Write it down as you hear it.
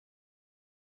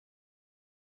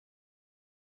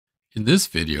In this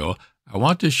video, I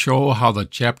want to show how the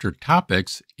chapter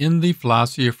topics in the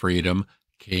Philosophy of Freedom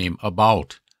came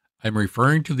about. I'm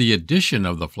referring to the edition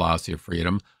of the Philosophy of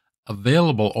Freedom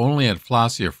available only at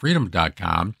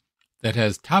philosophyofreedom.com that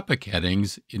has topic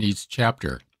headings in each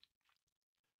chapter.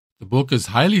 The book is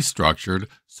highly structured,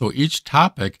 so each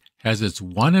topic has its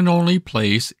one and only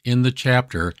place in the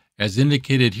chapter, as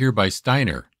indicated here by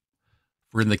Steiner.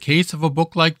 For in the case of a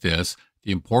book like this,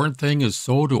 the important thing is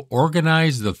so to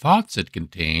organize the thoughts it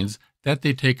contains that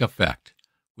they take effect.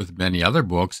 With many other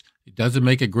books, it doesn't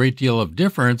make a great deal of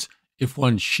difference if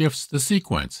one shifts the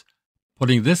sequence,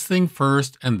 putting this thing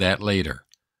first and that later.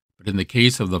 But in the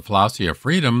case of the Philosophy of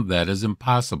Freedom, that is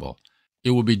impossible.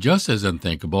 It would be just as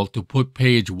unthinkable to put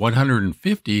page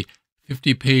 150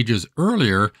 50 pages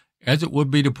earlier as it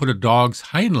would be to put a dog's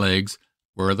hind legs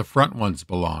where the front ones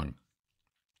belong.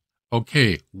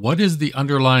 Okay, what is the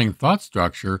underlying thought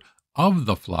structure of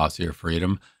the Philosophy of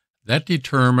Freedom that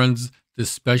determines the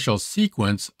special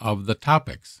sequence of the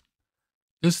topics?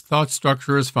 This thought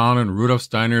structure is found in Rudolf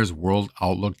Steiner's World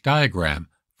Outlook diagram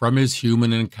from his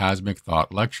Human and Cosmic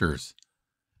Thought lectures.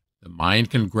 The mind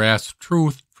can grasp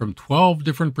truth from 12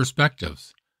 different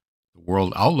perspectives. The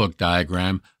World Outlook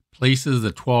diagram places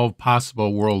the 12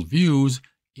 possible worldviews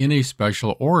in a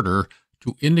special order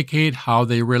to indicate how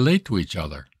they relate to each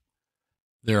other.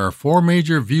 There are 4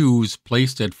 major views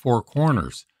placed at 4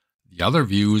 corners. The other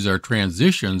views are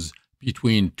transitions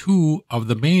between 2 of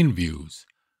the main views.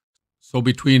 So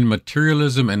between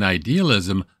materialism and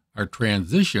idealism are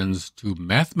transitions to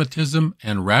mathematism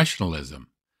and rationalism.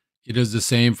 It is the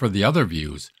same for the other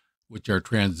views, which are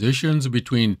transitions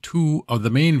between 2 of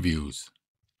the main views.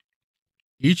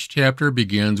 Each chapter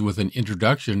begins with an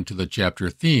introduction to the chapter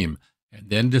theme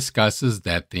and then discusses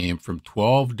that theme from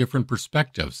 12 different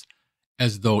perspectives,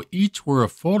 as though each were a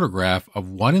photograph of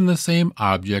one and the same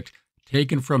object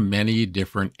taken from many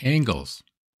different angles.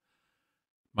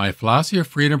 My Philosophy of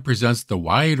Freedom presents the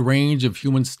wide range of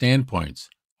human standpoints,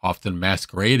 often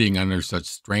masquerading under such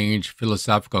strange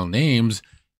philosophical names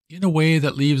in a way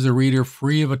that leaves the reader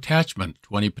free of attachment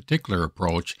to any particular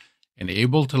approach and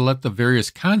able to let the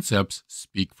various concepts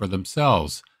speak for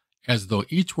themselves, as though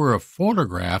each were a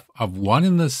photograph of one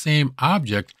and the same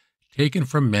object taken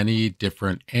from many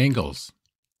different angles.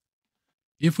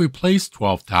 If we place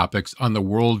 12 topics on the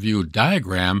worldview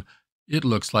diagram, it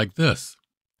looks like this.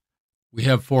 We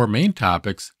have 4 main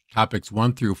topics, topics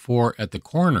 1 through 4 at the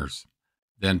corners.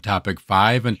 Then topic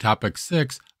 5 and topic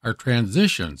 6 are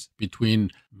transitions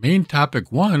between main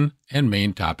topic 1 and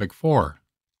main topic 4.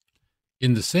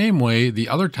 In the same way, the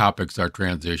other topics are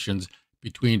transitions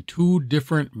between 2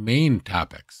 different main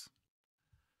topics.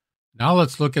 Now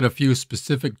let's look at a few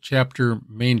specific chapter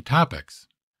main topics.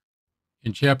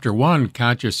 In Chapter 1,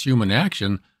 Conscious Human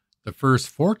Action, the first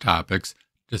 4 topics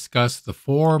discuss the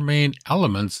 4 main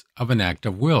elements of an act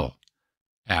of will: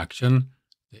 action,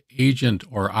 the agent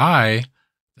or I,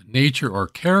 the nature or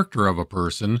character of a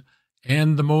person,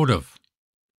 and the motive.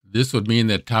 This would mean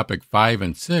that topic 5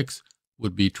 and 6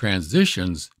 would be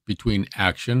transitions between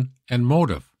action and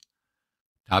motive.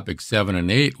 Topics 7 and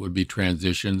 8 would be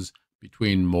transitions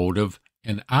between motive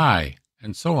and I,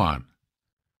 and so on.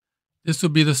 This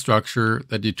would be the structure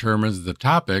that determines the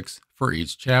topics for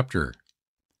each chapter.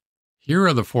 Here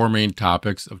are the 4 main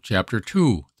topics of Chapter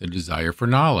 2, the desire for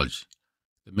knowledge.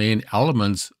 The main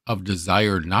elements of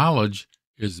desired knowledge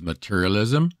is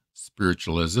materialism,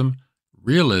 spiritualism,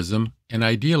 realism, and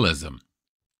idealism.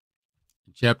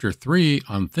 In Chapter 3,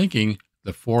 on thinking,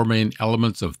 the 4 main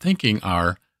elements of thinking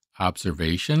are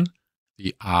observation,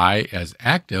 the I as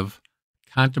active,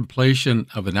 contemplation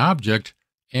of an object,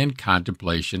 and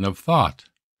contemplation of thought.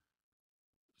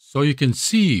 So you can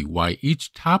see why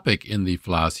each topic in the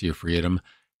Philosophy of Freedom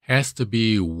has to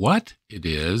be what it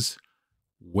is,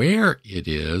 where it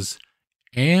is,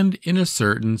 and in a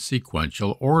certain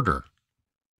sequential order.